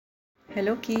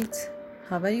Hello kids,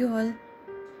 how are you all?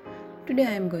 Today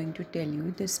I am going to tell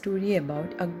you the story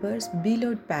about Akbar's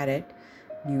beloved parrot,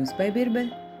 news by Birbal.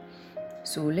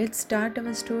 So let's start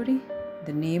our story.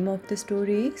 The name of the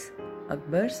story is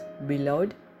Akbar's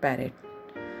beloved parrot.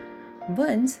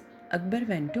 Once Akbar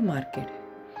went to market.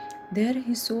 There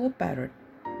he saw a parrot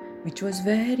which was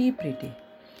very pretty.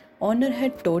 Owner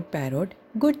had told Parrot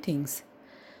good things.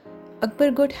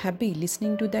 Akbar got happy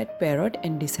listening to that parrot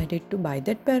and decided to buy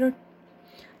that parrot.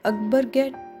 Akbar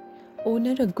gave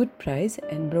owner a good price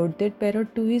and brought that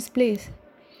parrot to his place.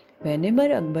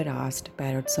 Whenever Akbar asked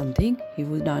Parrot something, he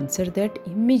would answer that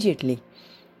immediately.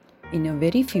 In a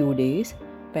very few days,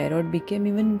 Parrot became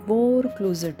even more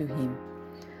closer to him.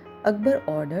 Akbar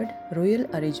ordered royal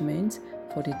arrangements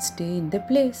for its stay in the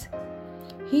place.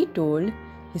 He told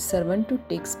his servant to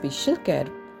take special care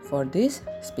for this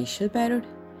special parrot.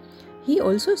 He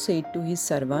also said to his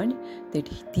servant that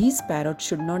these parrots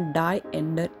should not die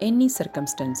under any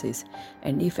circumstances,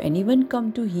 and if anyone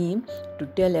come to him to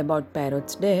tell about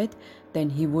parrot's death, then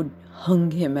he would hang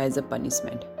him as a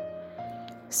punishment.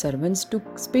 Servants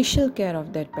took special care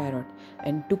of that parrot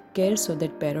and took care so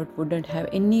that parrot wouldn't have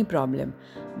any problem.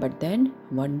 But then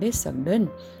one day suddenly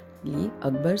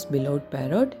Akbar's beloved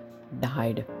parrot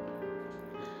died.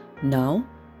 Now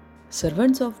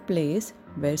servants of place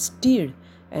were stirred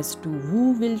as to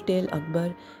who will tell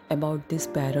Akbar about this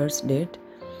parrot's death,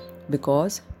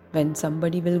 because when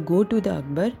somebody will go to the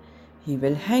Akbar, he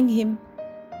will hang him.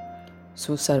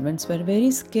 So servants were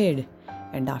very scared,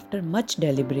 and after much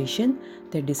deliberation,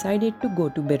 they decided to go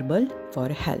to Birbal for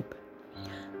help.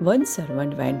 One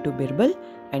servant went to Birbal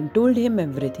and told him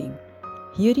everything.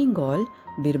 Hearing all,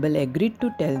 Birbal agreed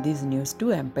to tell this news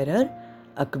to Emperor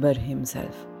Akbar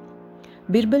himself.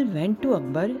 Birbal went to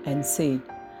Akbar and said,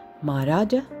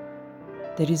 "Maharaja,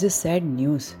 there is a sad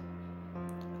news."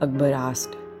 Akbar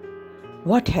asked,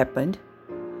 "What happened?"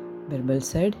 Birbal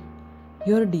said,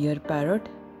 "Your dear parrot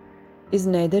is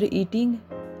neither eating,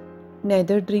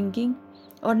 neither drinking,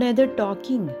 or neither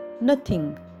talking, nothing."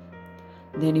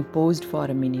 Then he paused for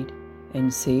a minute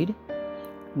and said,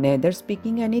 "Neither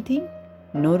speaking anything,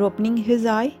 nor opening his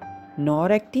eye,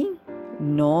 nor acting,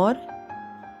 nor..."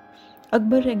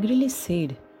 Akbar angrily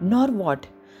said, "Nor what?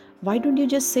 Why don't you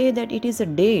just say that it is a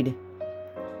dead?"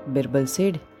 Birbal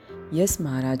said, "Yes,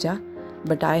 Maharaja,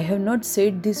 but I have not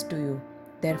said this to you.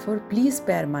 Therefore, please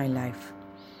spare my life."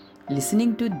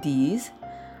 Listening to these,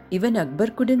 even Akbar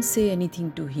couldn't say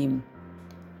anything to him.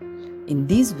 In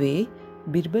this way,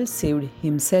 Birbal saved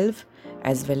himself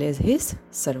as well as his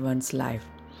servant's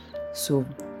life. So,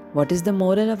 what is the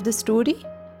moral of the story?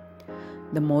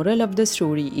 The moral of the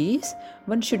story is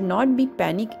one should not be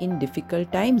panic in difficult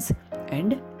times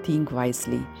and think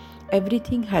wisely.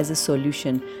 Everything has a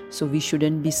solution, so we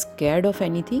shouldn't be scared of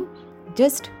anything.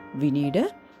 Just we need a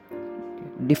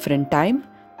different time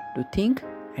to think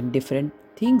and different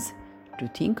things to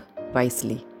think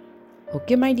wisely.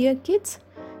 Okay, my dear kids?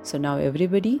 So now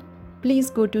everybody,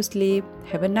 please go to sleep.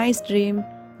 Have a nice dream.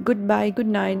 Goodbye,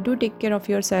 good night. Do take care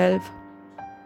of yourself.